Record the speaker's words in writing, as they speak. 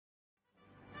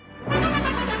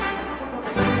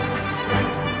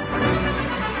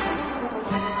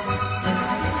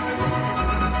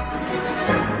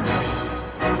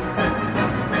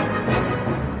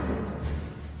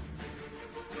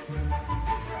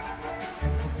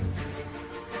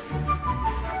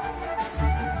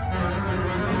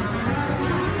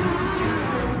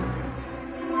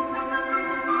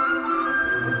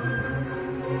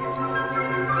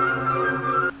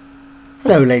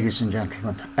Hello ladies and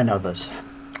gentlemen and others.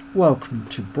 Welcome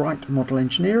to Bright Model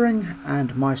Engineering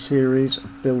and my series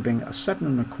of building a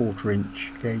 7¼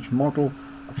 inch gauge model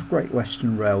of the Great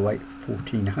Western Railway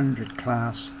 1400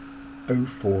 class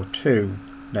 042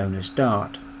 known as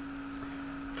DART.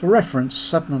 For reference,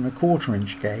 7¼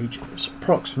 inch gauge is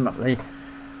approximately 1.5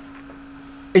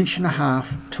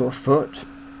 inches to a foot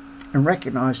and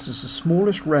recognised as the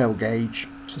smallest rail gauge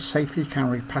to safely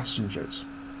carry passengers.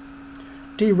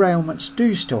 Derailments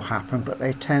do still happen, but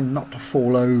they tend not to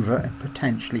fall over and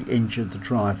potentially injure the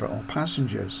driver or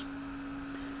passengers.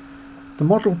 The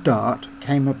model DART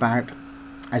came about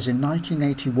as in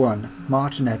 1981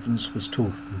 Martin Evans was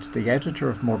talking to the editor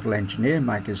of Model Engineer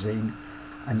magazine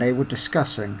and they were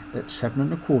discussing that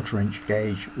 7¼ inch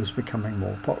gauge was becoming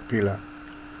more popular.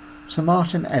 So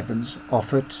Martin Evans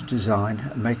offered to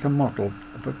design and make a model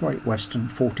of a Great Western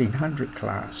 1400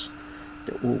 class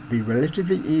that will be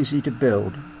relatively easy to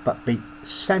build but be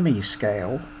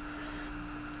semi-scale,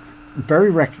 very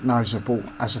recognisable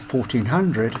as a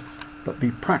 1400 but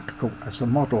be practical as a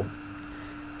model.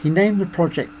 He named the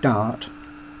project DART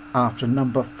after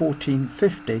number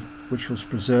 1450, which was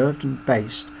preserved and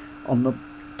based on the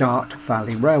Dart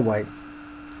Valley Railway.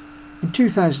 In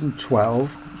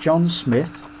 2012, John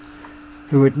Smith,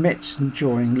 who admits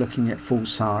enjoying looking at full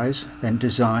size, then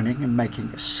designing and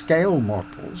making scale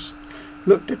models,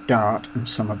 looked at DART and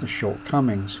some of the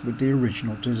shortcomings with the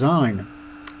original design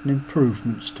and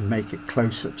improvements to make it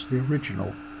closer to the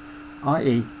original,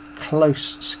 i.e.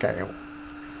 close scale.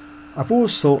 I've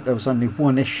always thought there was only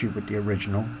one issue with the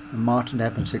original and Martin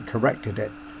Evans had corrected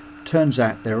it. Turns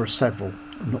out there are several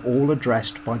and all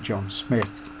addressed by John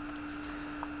Smith.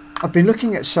 I've been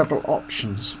looking at several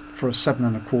options for a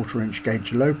 7¼ inch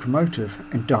gauge locomotive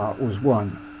and DART was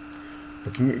one.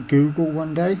 Looking at Google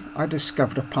one day, I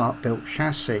discovered a part-built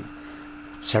chassis,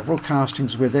 several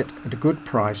castings with it at a good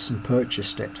price and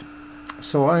purchased it.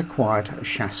 So I acquired a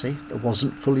chassis that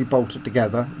wasn't fully bolted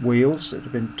together, wheels that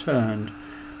had been turned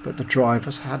but the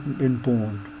drivers hadn't been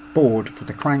bored for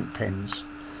the crank pins,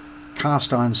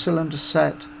 cast iron cylinder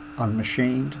set,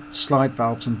 unmachined, slide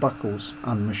valves and buckles,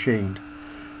 unmachined.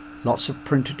 Lots of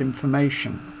printed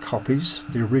information, copies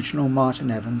of the original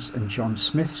Martin Evans and John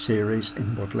Smith series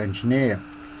in Model Engineer,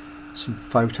 some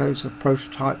photos of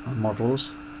prototype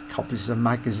models, copies of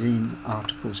magazine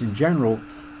articles in general,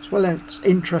 as well as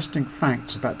interesting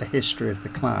facts about the history of the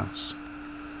class.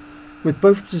 With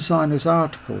both designers'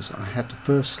 articles, I had to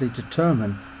firstly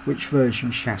determine which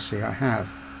version chassis I have.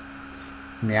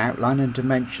 From the outline and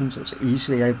dimensions, I was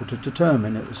easily able to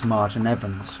determine it was Martin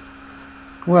Evans.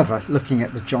 However, looking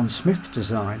at the John Smith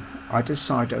design, I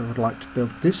decided I would like to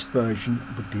build this version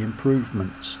with the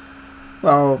improvements.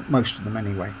 Well, most of them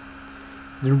anyway.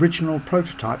 The original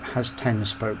prototype has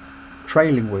 10-spoke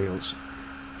trailing wheels.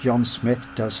 John Smith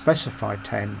does specify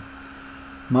 10.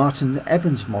 Martin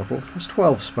Evans' model has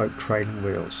 12-spoke trailing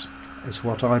wheels. As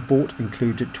what I bought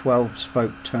included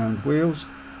 12-spoke turned wheels,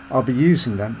 I'll be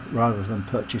using them rather than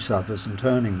purchase others and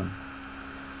turning them.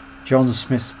 John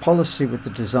Smith's policy with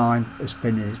the design has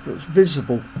been if it's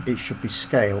visible it should be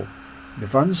scale, but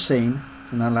if unseen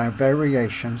then allow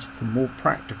variations for more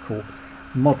practical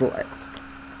model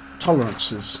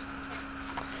tolerances.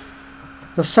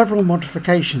 There are several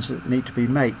modifications that need to be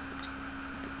made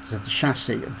to the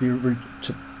chassis to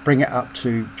bring it up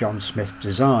to John Smith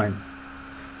design.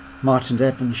 Martin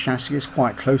Evans' chassis is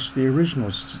quite close to the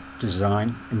original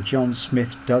design and John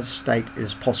Smith does state it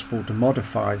is possible to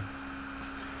modify.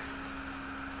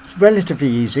 It's relatively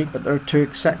easy, but there are two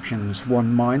exceptions,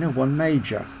 one minor, one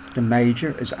major. The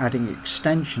major is adding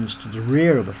extensions to the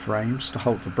rear of the frames to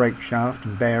hold the brake shaft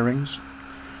and bearings,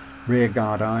 rear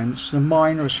guard irons. The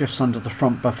minor is just under the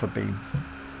front buffer beam.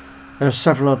 There are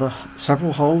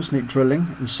several holes need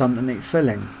drilling and some that need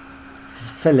filling. For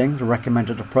filling, the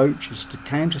recommended approach is to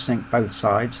countersink both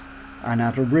sides and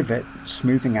add a rivet,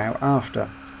 smoothing out after.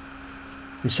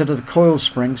 Instead of the coil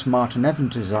springs Martin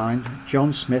Evans designed,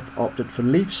 John Smith opted for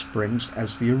leaf springs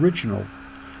as the original.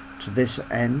 To this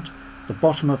end, the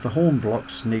bottom of the horn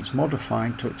blocks needs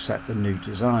modifying to accept the new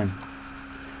design.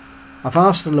 I've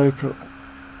asked the local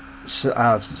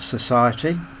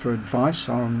society for advice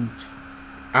on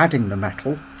adding the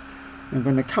metal. I'm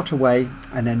going to cut away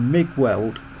and then MIG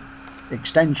weld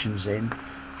extensions in,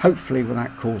 hopefully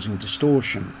without causing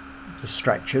distortion. The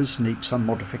stretchers need some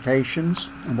modifications,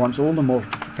 and once all the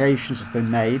modifications have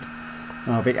been made,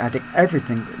 I'll be adding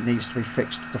everything that needs to be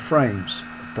fixed to the frames,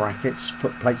 brackets,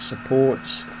 footplate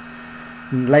supports,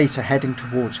 and later heading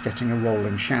towards getting a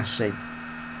rolling chassis.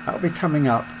 That will be coming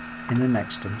up in the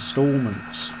next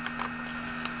instalments.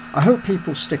 I hope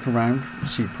people stick around and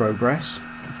see progress.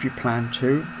 if you plan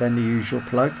to, then the usual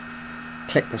plug.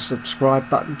 Click the subscribe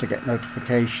button to get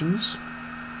notifications.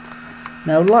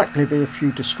 Now, likely be a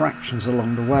few distractions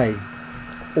along the way,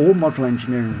 all model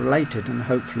engineering related and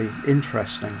hopefully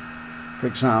interesting. For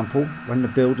example, when the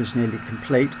build is nearly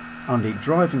complete, I'll need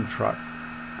driving truck,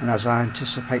 and as I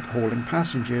anticipate hauling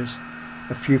passengers,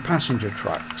 a few passenger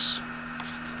trucks.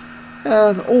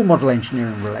 All model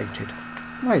engineering related.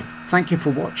 Right, thank you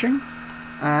for watching,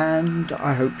 and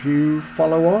I hope you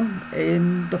follow on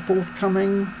in the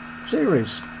forthcoming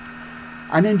series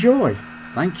and enjoy.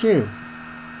 Thank you.